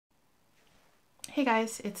Hey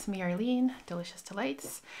guys, it's me Arlene, Delicious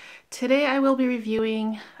Delights. Today I will be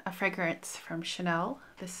reviewing a fragrance from Chanel.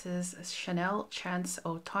 This is Chanel Chance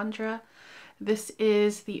Eau Tendre. This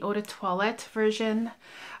is the Eau de Toilette version.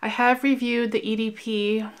 I have reviewed the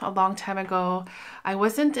EDP a long time ago. I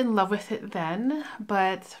wasn't in love with it then,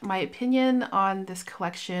 but my opinion on this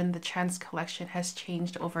collection, the Chance collection, has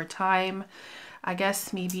changed over time. I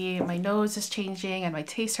guess maybe my nose is changing and my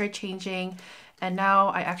tastes are changing, and now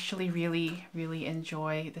I actually really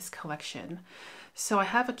enjoy this collection. So I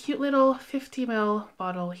have a cute little 50 ml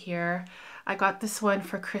bottle here. I got this one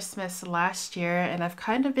for Christmas last year, and I've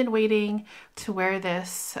kind of been waiting to wear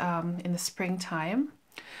this in the springtime.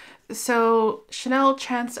 So Chanel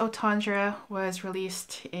Chance Eau Tendre was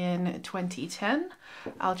released in 2010.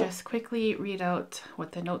 I'll just quickly read out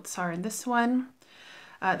what the notes are in this one.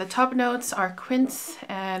 The top notes are quince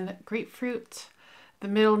and grapefruit. The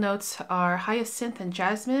middle notes are hyacinth and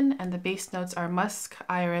jasmine, and the base notes are musk,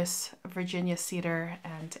 iris, Virginia cedar,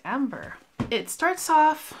 and amber. It starts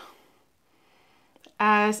off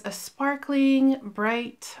as a sparkling,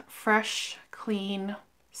 bright, fresh, clean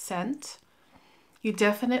scent. You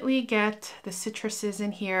definitely get the citruses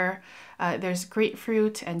in here. There's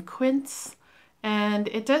grapefruit and quince, and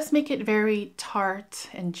it does make it very tart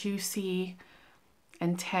and juicy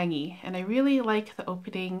and tangy, and I really like the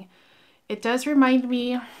opening. It does remind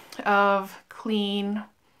me of clean,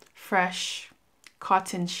 fresh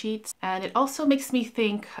cotton sheets, and it also makes me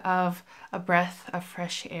think of a breath of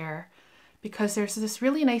fresh air, because there's this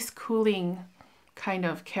really nice cooling kind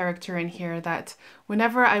of character in here that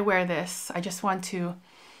whenever I wear this, I just want to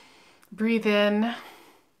breathe in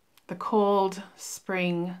the cold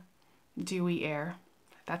spring dewy air.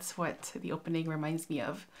 That's what the opening reminds me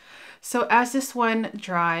of. So as this one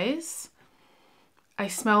dries, I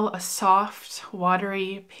smell a soft,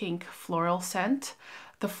 watery pink floral scent.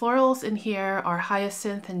 The florals in here are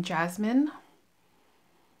hyacinth and jasmine.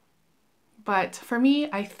 But for me,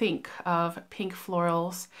 I think of pink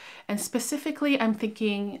florals, and specifically I'm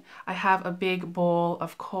thinking I have a big bowl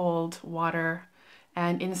of cold water,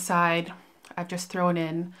 and inside I've just thrown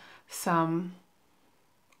in some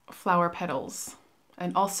flower petals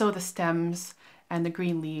and also the stems and the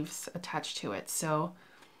green leaves attached to it. So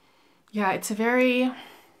yeah, it's a very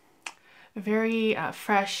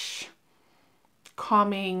fresh,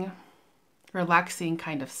 calming, relaxing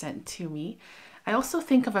kind of scent to me. I also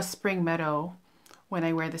think of a spring meadow when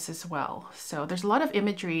I wear this as well. So there's a lot of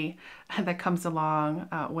imagery that comes along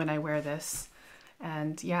when I wear this.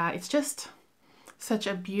 And yeah, it's just such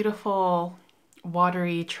a beautiful,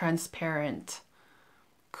 watery, transparent,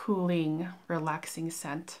 cooling, relaxing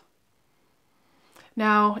scent.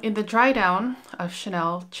 Now, in the dry down of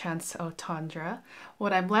Chanel Chance Eau Tendre,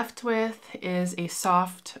 what I'm left with is a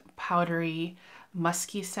soft, powdery,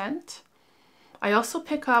 musky scent. I also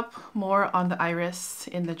pick up more on the iris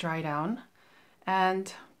in the dry down,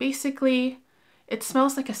 and basically it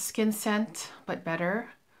smells like a skin scent, but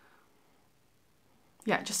better.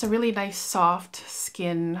 Yeah, just a really nice, soft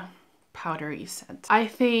skin, powdery scent. I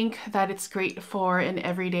think that it's great for an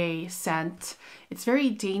everyday scent. It's very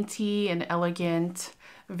dainty and elegant,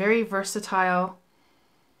 very versatile,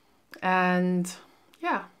 and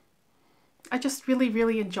yeah, I just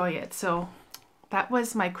really enjoy it. So that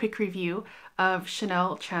was my quick review of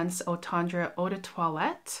Chanel Chance Eau Tendre Eau de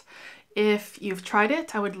Toilette. If you've tried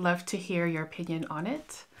it, I would love to hear your opinion on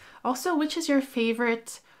it. Also, which is your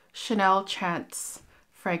favorite Chanel Chance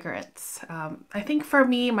fragrance? I think for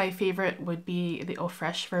me, my favorite would be the Eau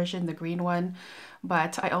Fraiche version, the green one,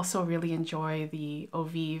 but I also really enjoy the Eau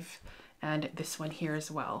Vive and this one here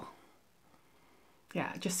as well.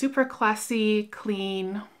 Yeah, just super classy,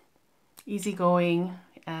 clean, easygoing,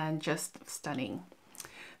 and just stunning.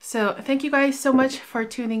 So thank you guys so much for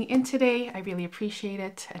tuning in today. I really appreciate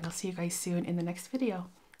it, and I'll see you guys soon in the next video.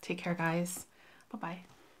 Take care, guys. Bye-bye.